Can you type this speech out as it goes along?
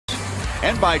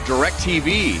and by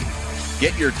DirecTV.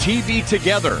 Get your TV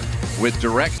together with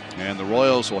Direct. And the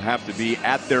Royals will have to be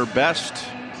at their best.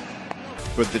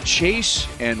 But the chase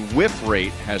and whip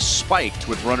rate has spiked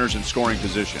with runners in scoring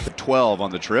position. 12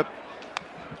 on the trip.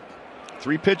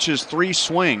 3 pitches, 3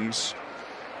 swings,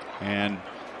 and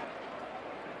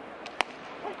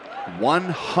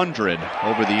 100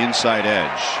 over the inside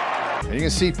edge. And you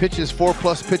can see pitches,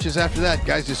 4+ pitches after that.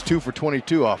 Guy's just 2 for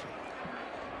 22 off.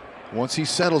 Once he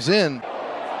settles in.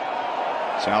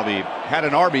 Salvi had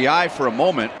an RBI for a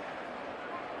moment.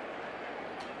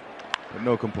 But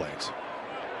no complaints.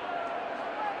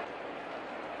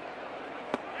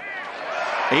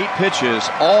 8 pitches,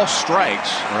 all strikes,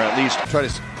 or at least try to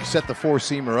set the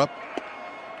 4-seamer up.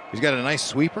 He's got a nice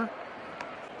sweeper.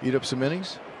 Eat up some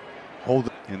innings. Hold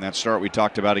it. In that start we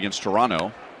talked about against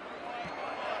Toronto.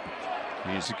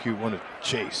 He's a cute one to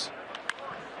chase.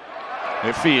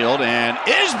 Hit field, and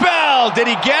Isbell, did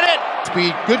he get it?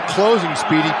 Speed, good closing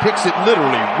speed. He picks it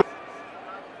literally.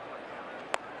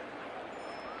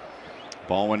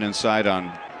 Ball went inside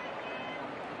on.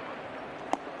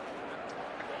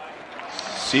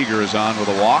 Seager is on with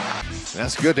a walk.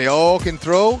 That's good. They all can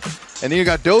throw. And then you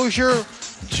got Dozier,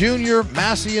 Jr.,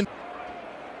 Massey, and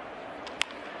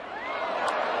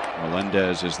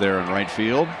Melendez is there in right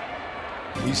field.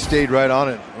 He stayed right on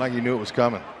it like he knew it was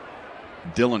coming.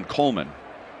 Dylan Coleman.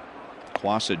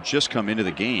 Quas had just come into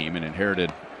the game and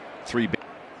inherited 3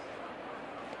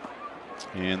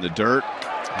 in the dirt,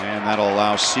 and that'll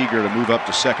allow Seager to move up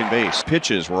to second base.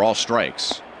 Pitches were all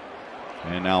strikes,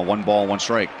 and now 1 ball, 1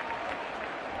 strike.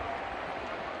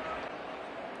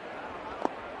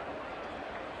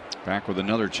 Back with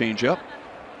another changeup.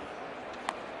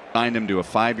 Signed him to a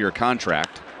 5-year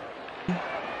contract,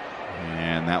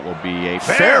 and that will be a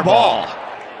fair ball.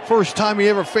 First time he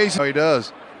ever faced. Oh, he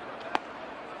does.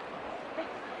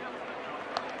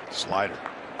 Slider.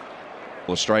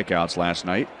 Well, strikeouts last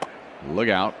night. Look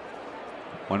out.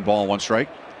 1 ball, 1 strike.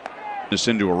 This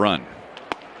into a run.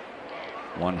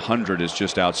 100 is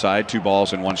just outside. 2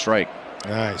 balls and 1 strike.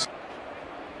 Nice.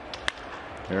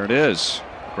 There it is.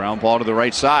 Ground ball to the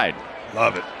right side.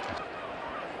 Love it.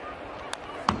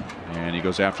 And he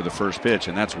goes after the first pitch,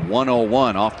 and that's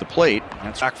 101 off the plate.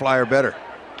 That's back flyer better.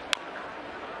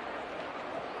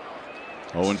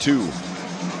 0-2.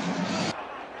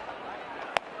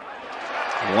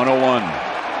 101.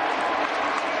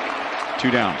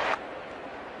 2 down.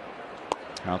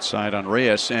 Outside on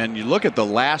Reyes, and you look at the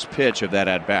last pitch of that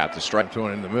at bat, the strike.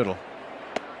 Throwing in the middle.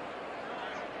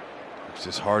 It's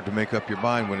just hard to make up your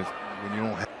mind when you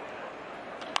don't have.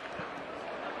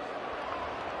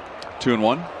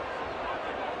 2-1.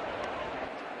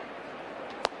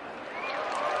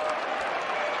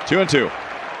 Two and 2.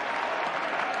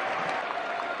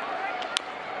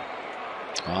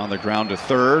 On the ground to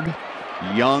third.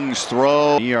 Young's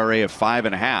throw, ERA of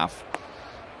 5.5,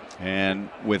 and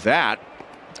with that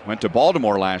went to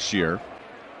Baltimore last year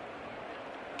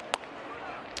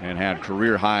and had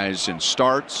career highs in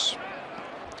starts.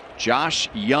 Josh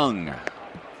Young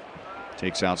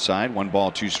takes outside. 1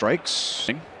 ball, 2 strikes.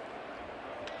 He's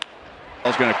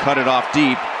going to cut it off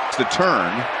deep. It's the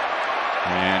turn,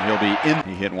 and he'll be in.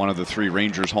 He hit one of the 3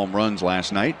 Rangers home runs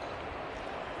last night.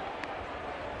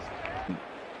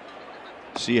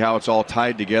 See how it's all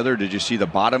tied together? Did you see the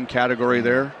bottom category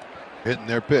there? Hitting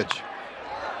their pitch.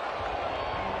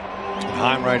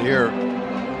 Heim right here.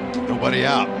 Nobody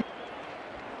out.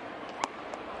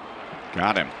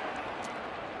 Got him.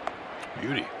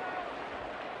 Beauty.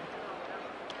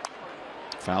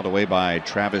 Fouled away by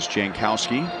Travis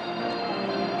Jankowski.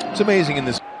 It's amazing in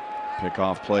this.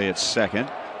 Pickoff play at second.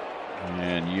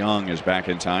 And Young is back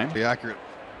in time. Be accurate.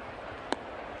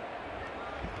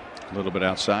 A little bit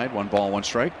outside. 1 ball, 1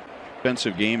 strike.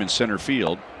 Defensive game in center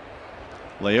field.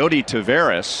 Leody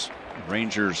Taveras,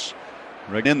 Rangers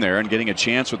right in there and getting a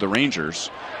chance with the Rangers.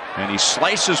 And he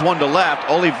slices one to left.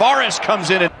 Olivares comes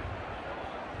in.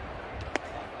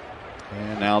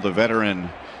 And now the veteran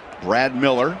Brad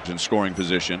Miller is in scoring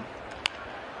position.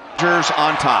 Rangers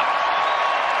on top.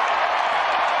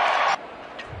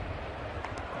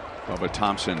 Bubba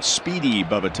Thompson, speedy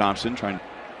Bubba Thompson trying.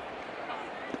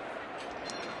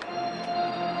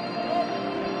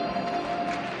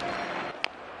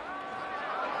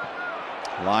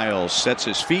 Lyles sets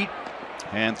his feet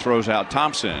and throws out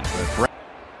Thompson.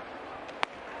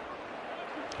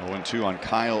 0-2 on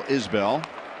Kyle Isbell.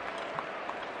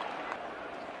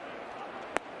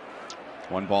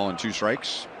 1 ball and 2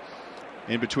 strikes.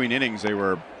 In between innings, they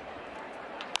were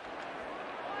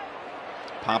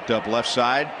popped up left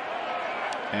side,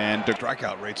 and the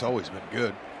strikeout rate's always been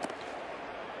good.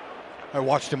 I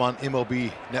watched him on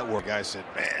MLB Network. Guy said,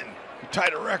 man, You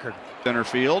tied a record. Center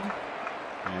field.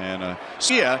 And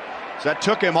Sia, that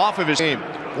took him off of his game.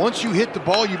 Once you hit the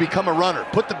ball, you become a runner.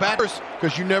 Put the bat first,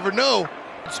 because you never know.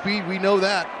 Speed, we know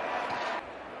that.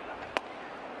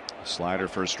 Slider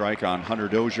for a strike on Hunter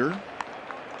Dozier.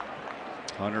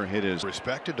 Hunter hit his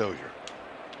respect to Dozier.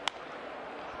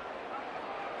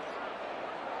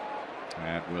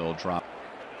 That will drop.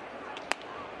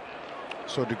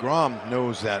 So DeGrom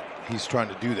knows that he's trying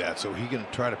to do that, so he can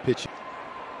try to pitch.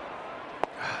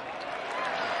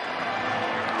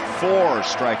 4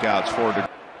 strikeouts for DeGrom.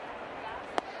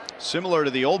 Similar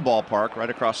to the old ballpark right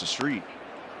across the street.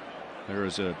 There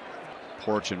is a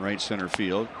porch in right center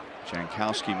field.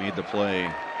 Jankowski made the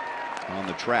play on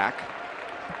the track.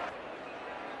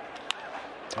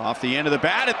 Off the end of the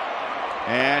bat.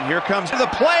 And here comes to the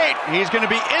plate. He's going to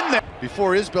be in there.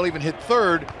 Before Isbell even hit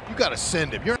third, you got to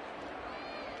send him.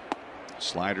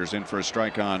 Sliders in for a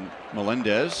strike on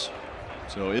Melendez.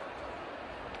 So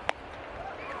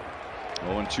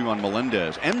 0-2 on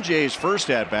Melendez. MJ's first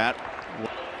at bat.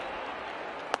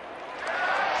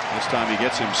 This time he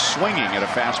gets him swinging at a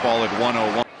fastball at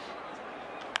 101.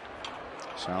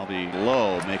 Salvi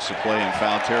low makes a play in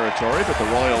foul territory, but the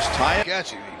Royals tie it.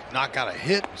 He's not got a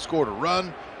hit, scored a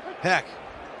run. Heck,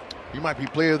 you might be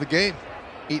player of the game.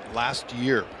 8 last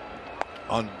year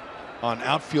on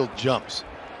outfield jumps,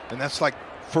 and that's like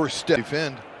first step.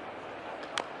 Defend.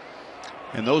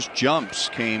 And those jumps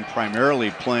came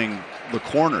primarily playing the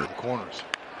corner. The corners.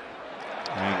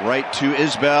 And right to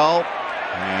Isbell,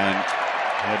 and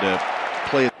had to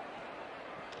play.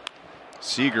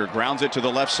 Seager grounds it to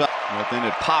the left side, but then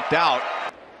it popped out.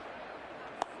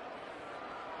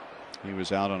 He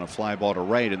was out on a fly ball to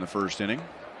right in the first inning.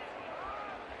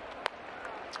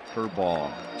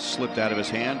 Curveball slipped out of his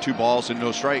hand. 2 balls and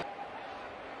no strike.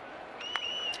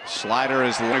 Slider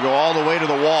is going to go all the way to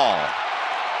the wall.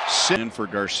 In for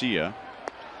Garcia.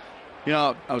 You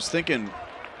know, I was thinking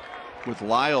with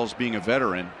Lyles being a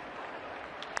veteran,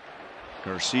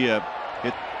 Garcia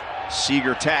hit.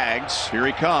 Seager tags. Here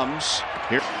he comes.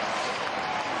 Here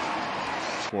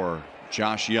for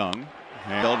Josh Young.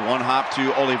 Held one hop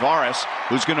to Olivares,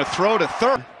 who's going to throw to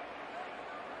third.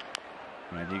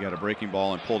 And he got a breaking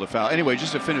ball and pulled a foul. Anyway,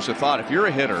 just to finish the thought, if you're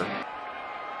a hitter,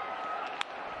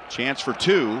 chance for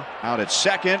 2 out at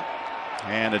second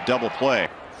and a double play.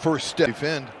 First step.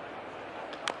 Defend.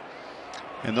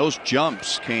 And those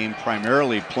jumps came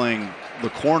primarily playing the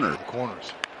corner. The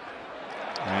corners.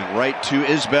 And right to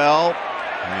Isbell,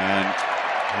 and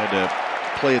had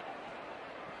to play.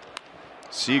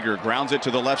 Seager grounds it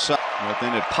to the left side, but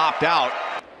then it popped out.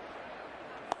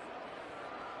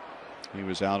 He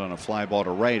was out on a fly ball to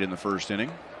right in the first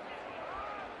inning.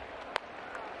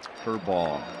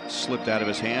 Curveball slipped out of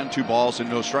his hand. 2 balls and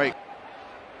no strike.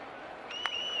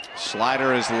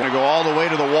 Slider is going to go all the way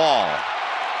to the wall.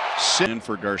 In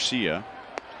for Garcia.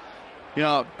 You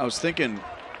know, I was thinking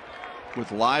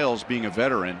with Lyles being a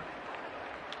veteran,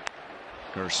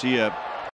 Garcia